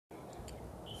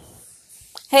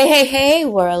Hey,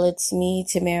 world, it's me,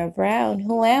 Tamara Brown.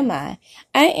 Who am I?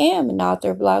 I am an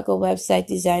author, blogger, website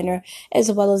designer,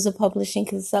 as well as a publishing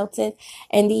consultant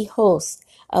and the host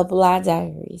of Blah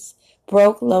Diaries.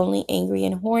 Broke, lonely, angry,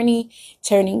 and horny,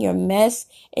 turning your mess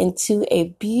into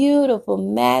a beautiful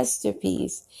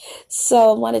masterpiece.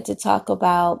 So I wanted to talk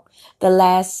about the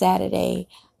last Saturday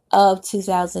of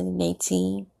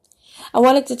 2018. I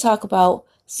wanted to talk about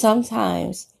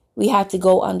sometimes we have to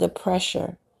go under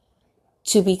pressure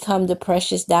to become the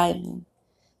precious diamond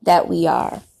that we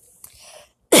are.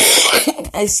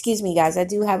 Excuse me, guys. I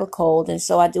do have a cold, and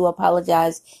so I do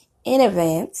apologize in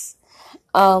advance.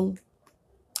 Um,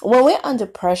 when we're under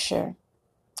pressure,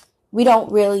 we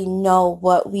don't really know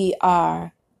what we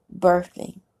are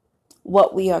birthing,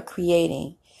 what we are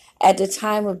creating. At the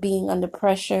time of being under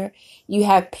pressure, you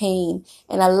have pain.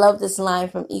 And I love this line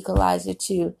from Equalizer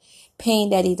 2. Pain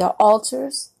that either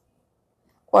alters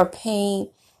or pain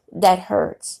that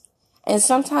hurts. And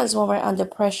sometimes when we're under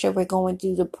pressure, we're going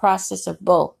through the process of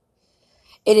both.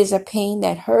 It is a pain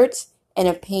that hurts and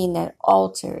a pain that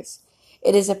alters.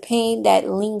 It is a pain that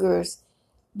lingers,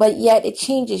 but yet it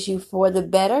changes you for the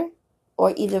better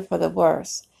or either for the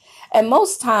worse. And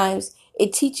most times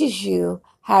it teaches you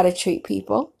how to treat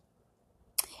people.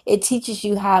 It teaches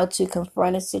you how to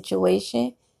confront a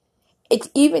situation. It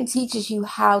even teaches you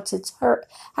how to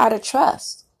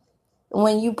trust.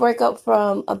 When you break up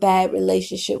from a bad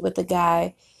relationship with a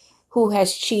guy who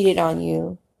has cheated on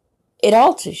you, it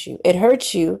alters you. It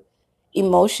hurts you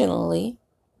emotionally,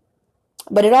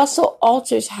 but it also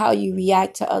alters how you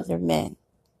react to other men.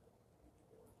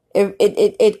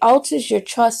 It alters your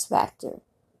trust factor,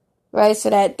 right? So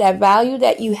that value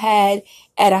that you had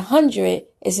at 100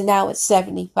 is now at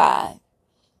 75.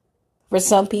 For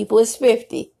some people, it's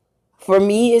 50. For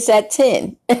me, it's at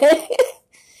 10.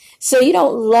 So you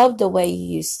don't love the way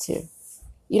you used to.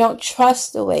 You don't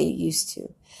trust the way you used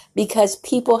to because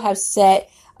people have set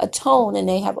a tone and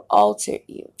they have altered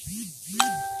you.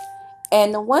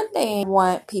 And the one thing I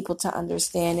want people to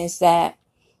understand is that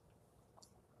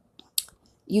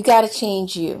you got to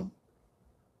change you.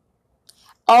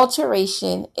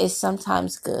 Alteration is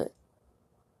sometimes good.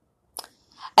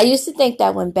 I used to think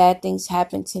that when bad things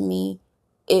happened to me,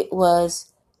 it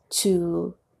was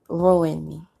to ruin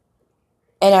me.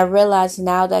 And I realize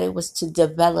now that it was to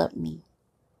develop me.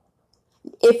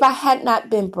 If I had not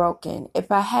been broken,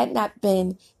 if I had not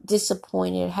been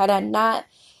disappointed, had I not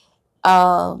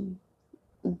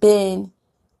been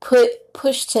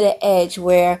pushed to the edge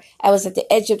where I was at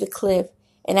the edge of the cliff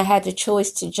and I had the choice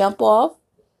to jump off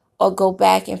or go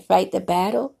back and fight the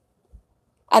battle,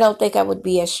 I don't think I would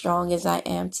be as strong as I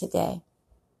am today.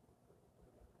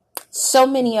 So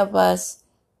many of us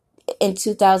in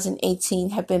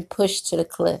 2018 have been pushed to the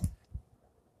cliff.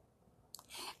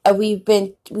 We've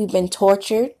been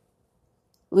tortured.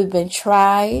 We've been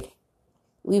tried.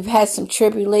 We've had some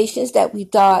tribulations that we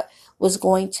thought was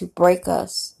going to break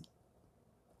us.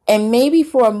 And maybe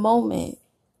for a moment,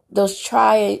 those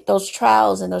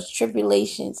trials and those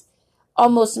tribulations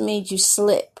almost made you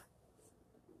slip.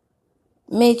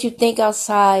 Made you think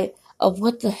outside of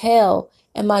what the hell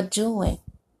am I doing?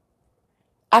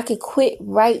 I could quit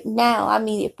right now. I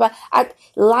mean,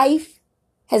 life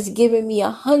has given me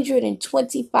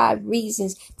 125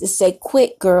 reasons to say,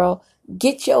 quit, girl.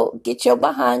 Get your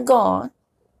behind gone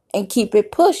and keep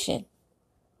it pushing.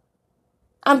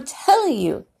 I'm telling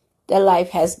you that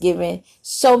life has given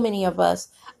so many of us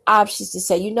options to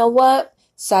say, you know what?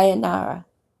 Sayonara.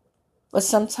 But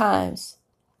sometimes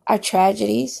our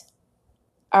tragedies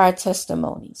are our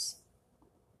testimonies.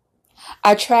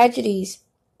 Our tragedies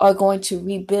are going to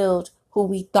rebuild who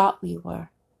we thought we were.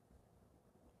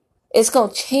 It's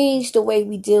going to change the way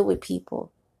we deal with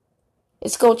people.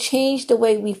 It's going to change the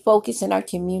way we focus in our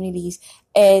communities,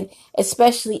 and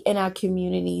especially in our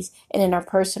communities and in our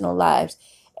personal lives.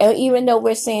 And even though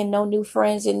we're saying no new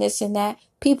friends and this and that,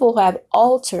 people have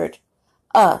altered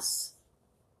us.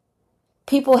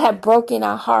 People have broken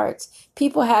our hearts.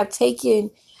 People have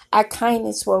taken our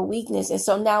kindness for a weakness. And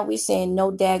so now we're saying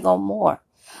no daggone more.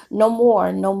 No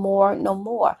more, no more, no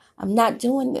more. I'm not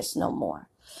doing this no more.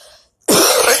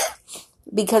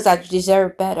 Because I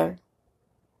deserve better.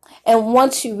 And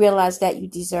once you realize that you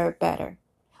deserve better,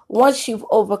 once you've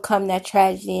overcome that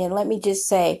tragedy, and let me just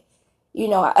say,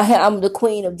 I'm the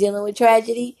queen of dealing with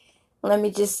tragedy. Let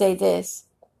me just say this.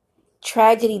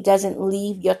 Tragedy doesn't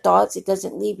leave your thoughts. It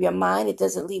doesn't leave your mind. It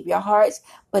doesn't leave your hearts,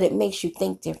 but it makes you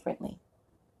think differently.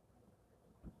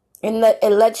 And it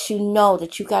lets you know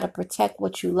that you got to protect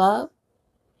what you love.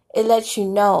 It lets you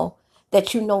know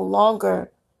that you no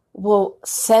longer will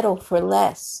settle for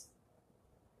less.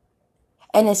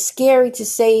 And it's scary to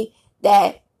say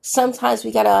that sometimes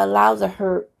we got to allow the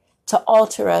hurt to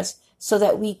alter us so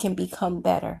that we can become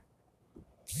better.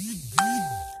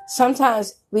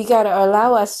 Sometimes we got to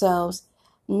allow ourselves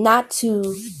not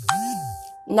to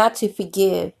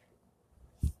forgive.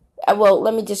 Well,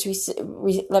 let me just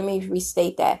let me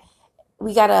restate that.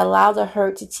 We got to allow the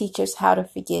hurt to teach us how to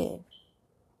forgive.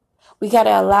 We got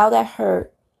to allow that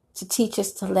hurt to teach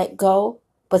us to let go,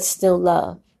 but still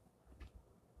love.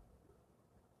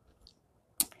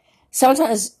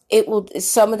 Sometimes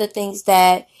some of the things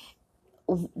that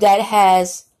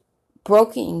has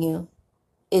broken you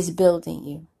is building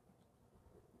you.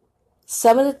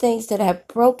 Some of the things that have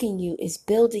broken you is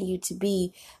building you to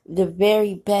be the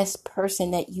very best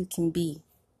person that you can be.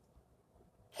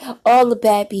 All the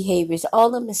bad behaviors,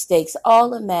 all the mistakes, all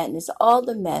the madness, all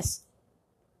the mess.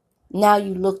 Now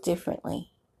you look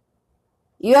differently.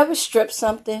 You ever strip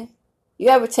something? You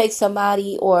ever take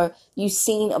somebody, or you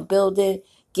seen a building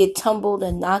get tumbled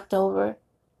and knocked over,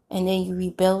 and then you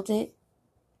rebuild it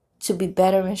to be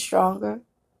better and stronger?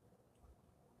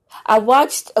 I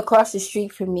watched across the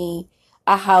street from me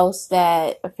a house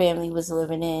that a family was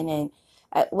living in, and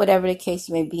whatever the case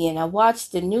may be, and I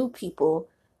watched the new people.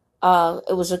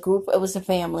 It was a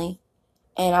family,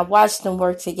 and I watched them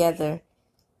work together,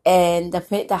 and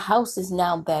the house is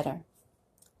now better.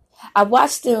 I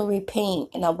watched them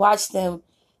repaint, and I watched them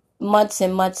months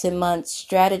and months and months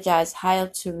strategize how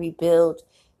to rebuild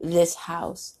this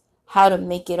house, how to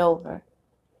make it over.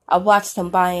 I watched them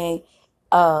buying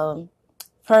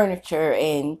furniture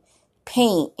and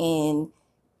paint and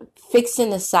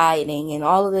fixing the siding and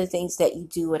all of the things that you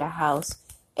do with a house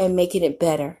and making it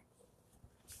better.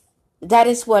 That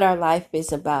is what our life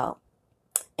is about.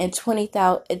 In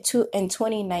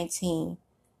 2019,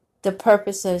 the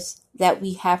purpose is that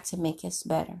we have to make us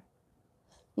better.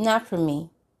 Not for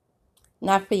me,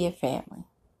 not for your family,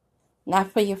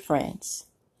 not for your friends,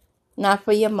 not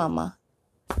for your mama,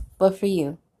 but for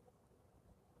you.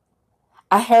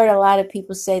 I heard a lot of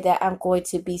people say that I'm going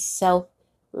to be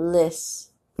selfless.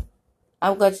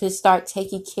 I'm going to start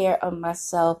taking care of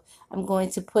myself. I'm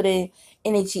going to put in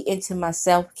energy into my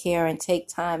self-care and take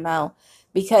time out,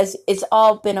 because it's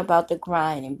all been about the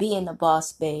grind and being the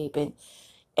boss babe.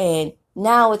 And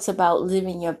now it's about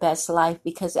living your best life,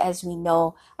 because as we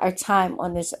know, our time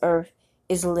on this earth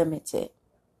is limited.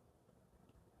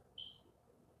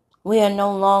 We are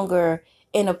no longer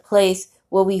in a place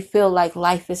where we feel like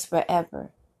life is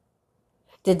forever.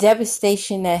 The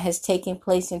devastation that has taken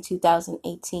place in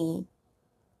 2018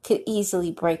 could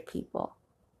easily break people.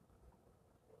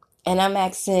 And I'm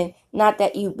asking, not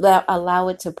that you allow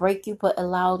it to break you, but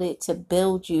allow it to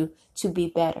build you to be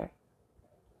better.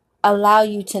 Allow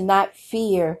you to not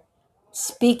fear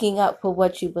speaking up for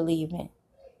what you believe in.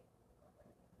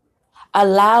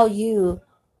 Allow you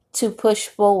to push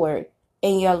forward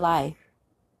in your life.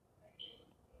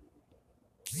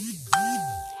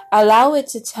 Allow it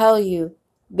to tell you,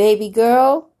 baby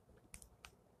girl,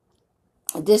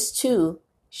 this too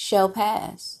shall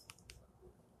pass.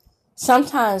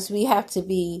 Sometimes we have to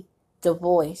be the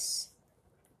voice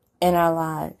in our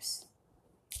lives.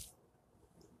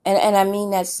 And I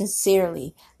mean that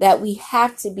sincerely, that we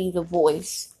have to be the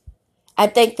voice. I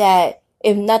think that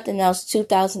if nothing else,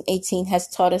 2018 has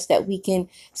taught us that we can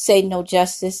say no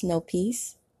justice, no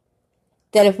peace.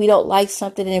 That if we don't like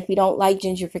something, and if we don't like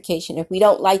gentrification, if we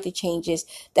don't like the changes,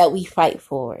 that we fight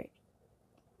for it.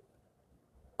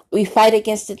 We fight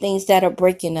against the things that are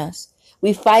breaking us.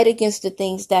 We fight against the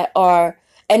things that are,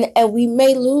 and we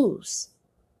may lose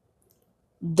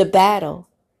the battle,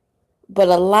 but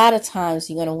a lot of times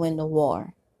you're going to win the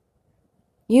war.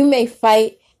 You may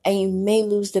fight and you may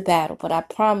lose the battle, but I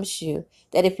promise you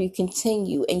that if you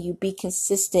continue and you be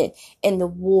consistent in the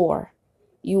war,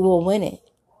 you will win it.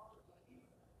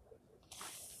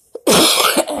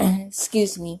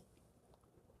 Excuse me.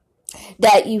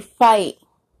 That you fight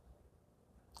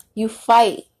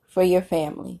for your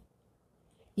family.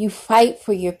 You fight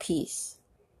for your peace.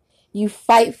 You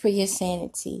fight for your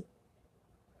sanity.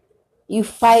 You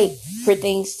fight for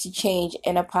things to change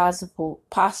in a positive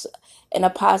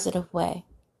way.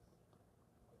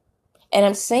 And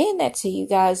I'm saying that to you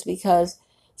guys because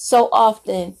so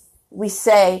often we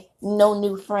say no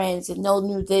new friends and no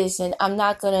new this, and I'm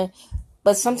not going to,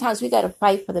 but sometimes we got to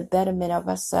fight for the betterment of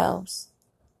ourselves.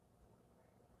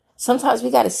 Sometimes we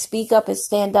got to speak up and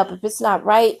stand up. If it's not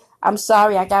right, I'm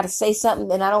sorry, I got to say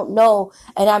something, and I don't know,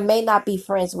 and I may not be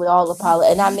friends with all the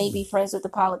and I may be friends with the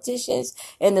politicians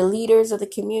and the leaders of the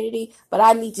community, but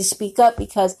I need to speak up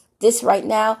because this right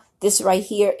now, this right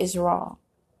here is wrong.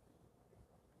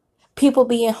 People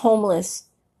being homeless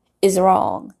is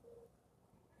wrong.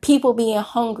 People being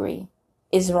hungry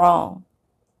is wrong.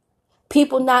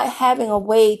 People not having a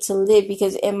way to live,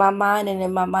 because in my mind and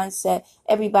in my mindset,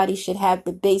 everybody should have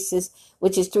the basis,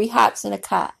 which is 3 hots and a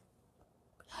cot.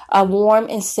 A warm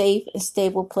and safe and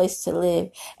stable place to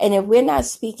live. And if we're not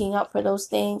speaking up for those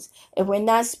things, if we're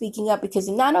not speaking up, because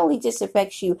it not only just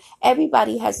affects you,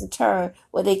 everybody has a turn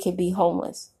where they could be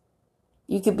homeless.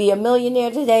 You could be a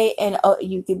millionaire today and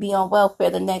you could be on welfare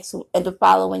the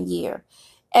following year.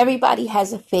 Everybody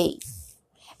has a fate.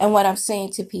 And what I'm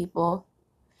saying to people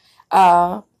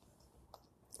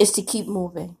is to keep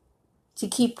moving, to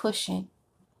keep pushing,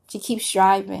 to keep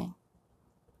striving.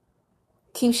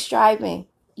 Keep striving.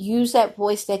 Use that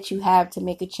voice that you have to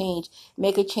make a change.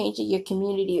 Make a change in your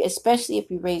community, especially if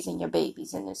you're raising your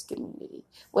babies in this community,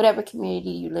 whatever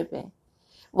community you live in,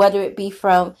 whether it be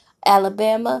from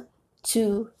Alabama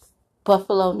to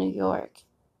Buffalo, New York.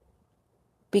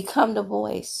 Become the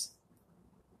voice.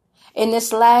 In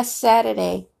this last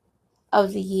Saturday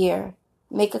of the year,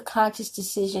 make a conscious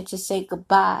decision to say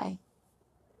goodbye.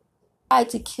 Try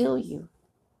to kill you.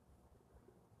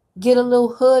 Get a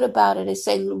little hood about it and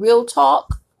say, real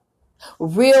talk,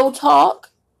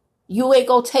 you ain't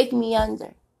gonna take me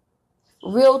under.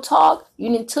 Real talk,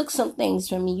 you done took some things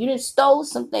from me. You done stole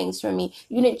some things from me.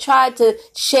 You done tried to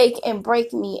shake and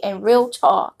break me. And real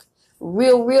talk,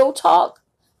 real talk,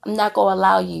 I'm not gonna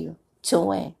allow you to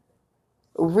win.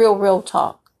 Real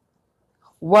talk.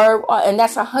 Word, and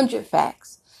that's 100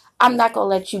 facts. I'm not gonna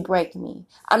let you break me.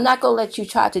 I'm not gonna let you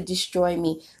try to destroy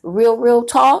me. Real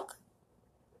talk.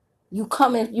 You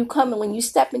coming, when you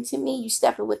step into me, you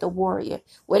stepping with a warrior.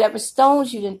 Whatever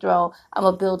stones you didn't throw, I'm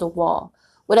going to build a wall.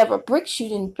 Whatever bricks you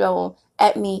didn't throw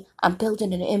at me, I'm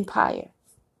building an empire.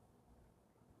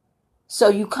 So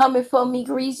you coming for me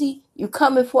greasy? You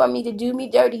coming for me to do me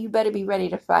dirty? You better be ready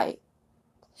to fight.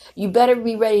 You better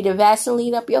be ready to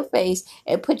Vaseline up your face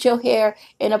and put your hair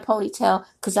in a ponytail,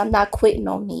 because I'm not quitting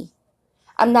on me.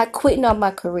 I'm not quitting on my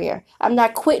career. I'm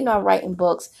not quitting on writing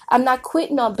books. I'm not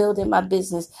quitting on building my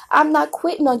business. I'm not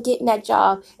quitting on getting that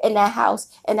job and that house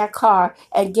and that car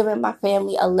and giving my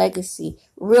family a legacy.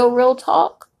 Real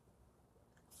talk.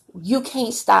 You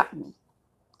can't stop me.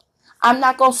 I'm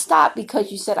not going to stop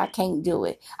because you said I can't do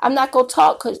it. I'm not going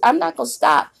to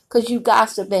stop because you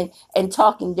gossiping and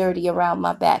talking dirty around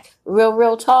my back.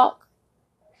 Real talk.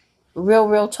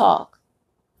 Real talk.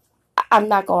 I'm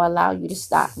not going to allow you to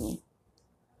stop me.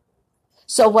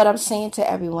 So what I'm saying to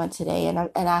everyone today, and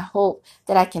I hope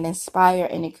that I can inspire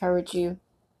and encourage you.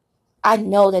 I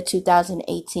know that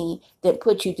 2018 didn't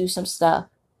put you through some stuff.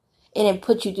 It didn't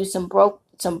put you through some broke.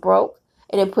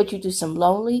 It didn't put you through some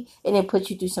lonely. It didn't put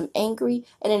you through some angry.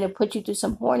 And it didn't put you through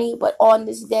some horny. But on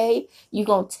this day, you're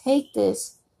going to take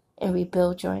this and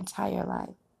rebuild your entire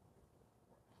life.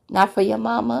 Not for your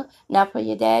mama, not for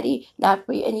your daddy, not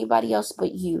for anybody else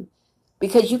but you.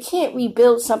 Because you can't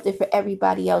rebuild something for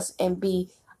everybody else and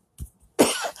be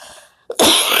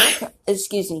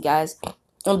excuse me, guys,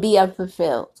 and be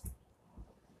unfulfilled.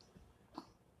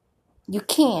 You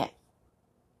can't.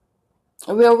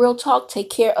 Real talk, take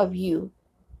care of you.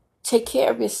 Take care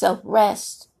of yourself.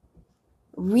 Rest.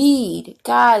 Read.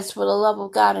 Guys, for the love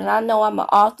of God. And I know I'm an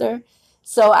author,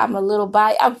 so I'm a little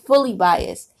biased. I'm fully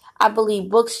biased. I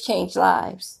believe books change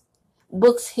lives.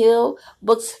 Books heal.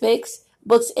 Books fix.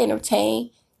 Books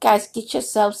entertain. Guys, get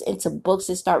yourselves into books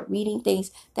and start reading things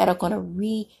that are going to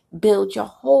rebuild your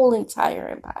whole entire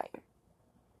empire.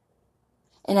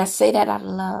 And I say that out of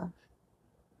love.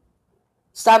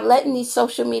 Stop letting these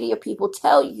social media people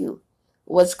tell you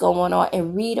what's going on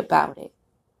and read about it.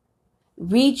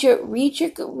 Read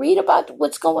about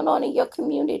what's going on in your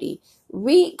community.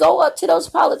 Go up to those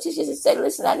politicians and say,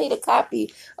 listen, I need a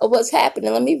copy of what's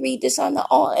happening. Let me read this and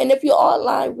if you're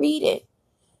online, read it.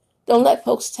 Don't let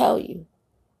folks tell you.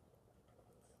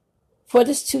 For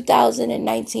this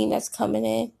 2019 that's coming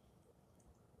in,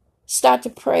 start to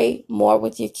pray more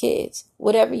with your kids,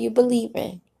 whatever you believe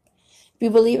in. If you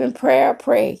believe in prayer,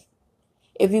 pray.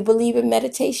 If you believe in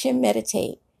meditation,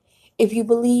 meditate. If you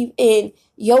believe in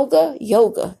yoga.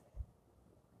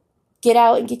 Get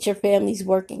out and get your families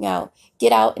working out.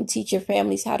 Get out and teach your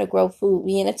families how to grow food.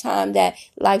 We're in a time that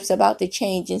life's about to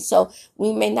change, and so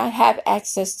we may not have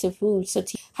access to food. So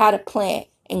teach how to plant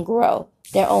and grow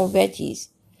their own veggies.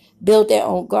 Build their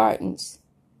own gardens.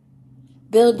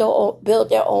 Build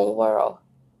their own world.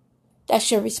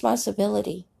 That's your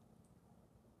responsibility.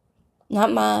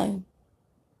 Not mine.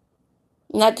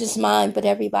 Not just mine, but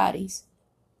everybody's.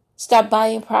 Stop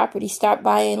buying property. Start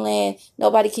buying land.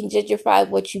 Nobody can gentrify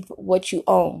what you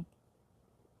own.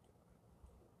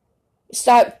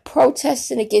 Start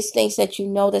protesting against things that you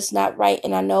know that's not right.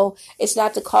 And I know it's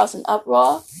not to cause an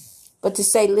uproar, but to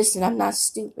say, listen, I'm not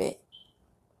stupid.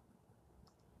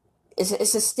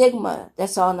 It's a stigma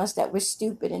that's on us that we're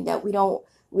stupid and that we don't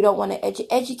want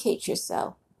to educate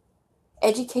yourself.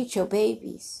 Educate your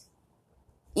babies.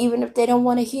 Even if they don't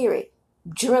want to hear it,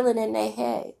 drill it in their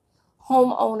head.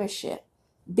 Home ownership,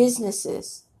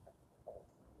 businesses.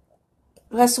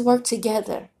 Let's work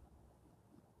together.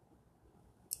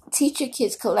 Teach your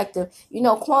kids collective. You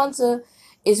know, Kwanzaa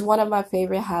is one of my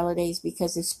favorite holidays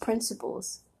because it's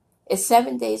principles. It's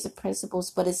 7 days of principles,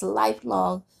 but it's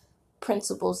lifelong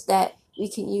principles that we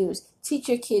can use. Teach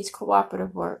your kids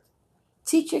cooperative work.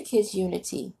 Teach your kids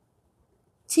unity.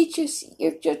 Teach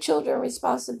your children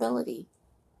responsibility.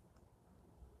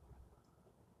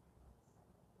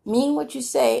 Mean what you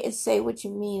say and say what you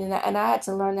mean. And I had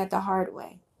to learn that the hard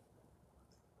way.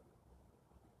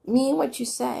 Mean what you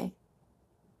say.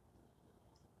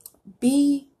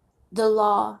 Be the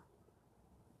law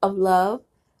of love.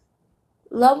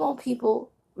 Love on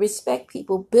people. Respect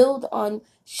people. Build on.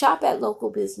 Shop at local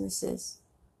businesses.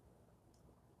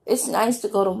 It's nice to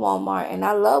go to Walmart, and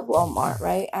I love Walmart,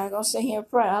 right? I ain't gonna sit here in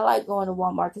front. I like going to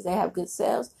Walmart because they have good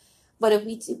sales. But if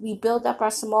we build up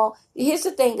our small, here's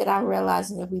the thing that I'm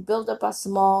realizing: if we build up our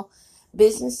small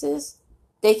businesses,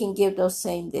 they can give those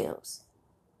same deals.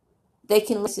 They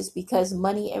can list this because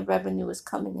money and revenue is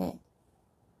coming in.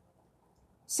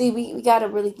 See, we got to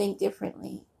really think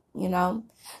differently, you know?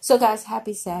 So, guys,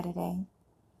 happy Saturday.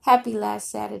 Happy last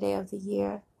Saturday of the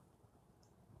year.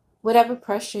 Whatever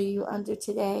pressure you under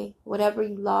today, whatever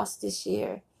you lost this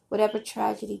year, whatever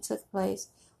tragedy took place,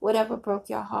 whatever broke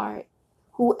your heart,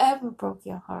 whoever broke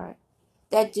your heart,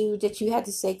 that dude that you had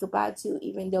to say goodbye to,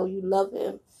 even though you love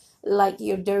him like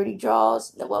your dirty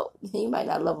drawers. Well, you might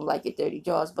not love him like your dirty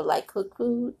drawers, but like cooked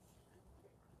food.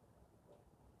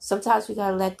 Sometimes we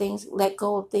gotta let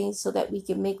go of things so that we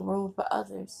can make room for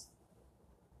others.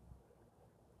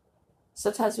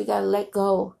 Sometimes we gotta let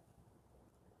go.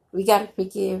 We got to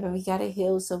forgive and we got to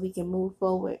heal so we can move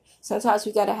forward. Sometimes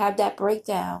we got to have that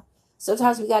breakdown.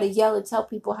 Sometimes we got to yell and tell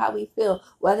people how we feel.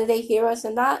 Whether they hear us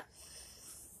or not,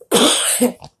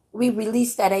 we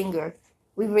release that anger.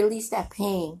 We release that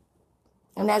pain.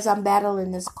 And as I'm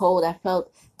battling this cold, I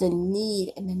felt the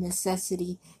need and the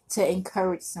necessity to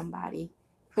encourage somebody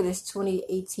for this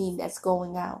 2018 that's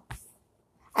going out.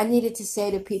 I needed to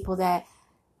say to people that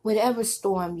whatever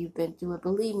storm you've been through, and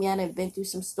believe me, I've been through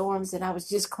some storms and I was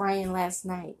just crying last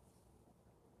night,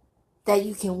 that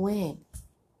you can win.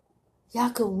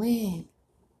 Y'all can win.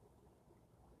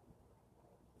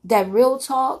 That real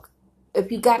talk,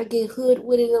 if you got to get hood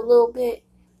with it a little bit,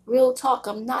 real talk,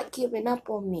 I'm not giving up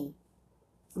on me.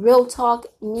 Real talk,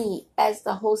 me, as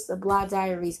the host of Blah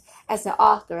Diaries, as an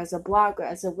author, as a blogger,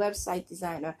 as a website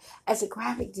designer, as a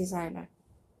graphic designer,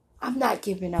 I'm not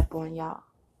giving up on y'all.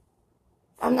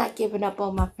 I'm not giving up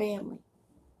on my family.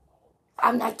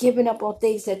 I'm not giving up on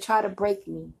things that try to break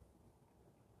me.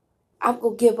 I'm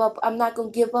going to give up. I'm not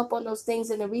going to give up on those things.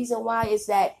 And the reason why is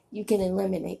that you can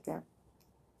eliminate them.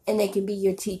 And they can be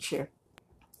your teacher.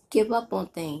 Give up on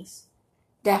things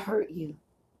that hurt you.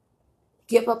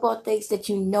 Give up on things that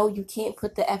you know you can't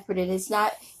put the effort in. It's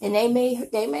not, and they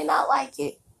may not like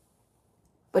it.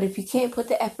 But if you can't put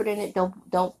the effort in it,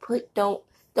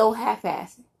 don't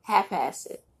half-ass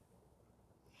it.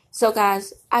 So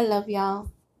guys, I love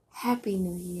y'all. Happy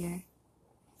New Year.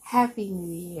 Happy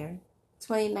New Year.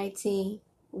 2019.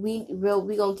 We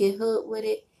gonna get hood with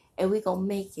it and we gonna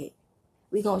make it.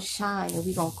 We gonna shine and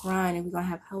we gonna grind and we gonna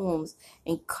have homes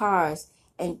and cars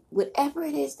and whatever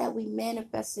it is that we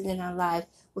manifested in our life,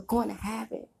 we're going to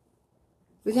have it.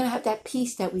 We're gonna have that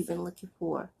peace that we've been looking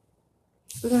for.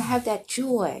 We're gonna have that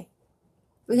joy.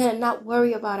 We're gonna not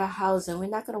worry about our housing. We're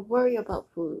not gonna worry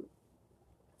about food.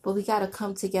 But we gotta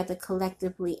come together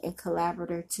collectively and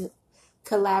collaborate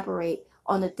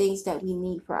on the things that we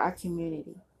need for our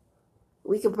community.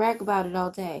 We can brag about it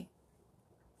all day.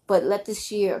 But let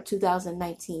this year of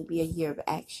 2019 be a year of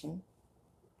action.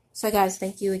 So guys,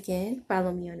 thank you again.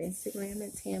 Follow me on Instagram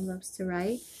at Tam Loves to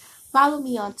Write. Follow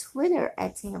me on Twitter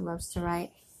at Tam Loves to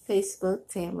Write. Facebook,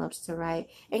 Tam Loves to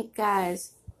Write. And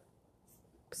guys,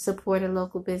 support a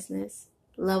local business.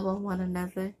 Love on one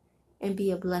another. And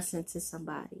be a blessing to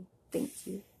somebody. Thank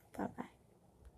you. Bye-bye.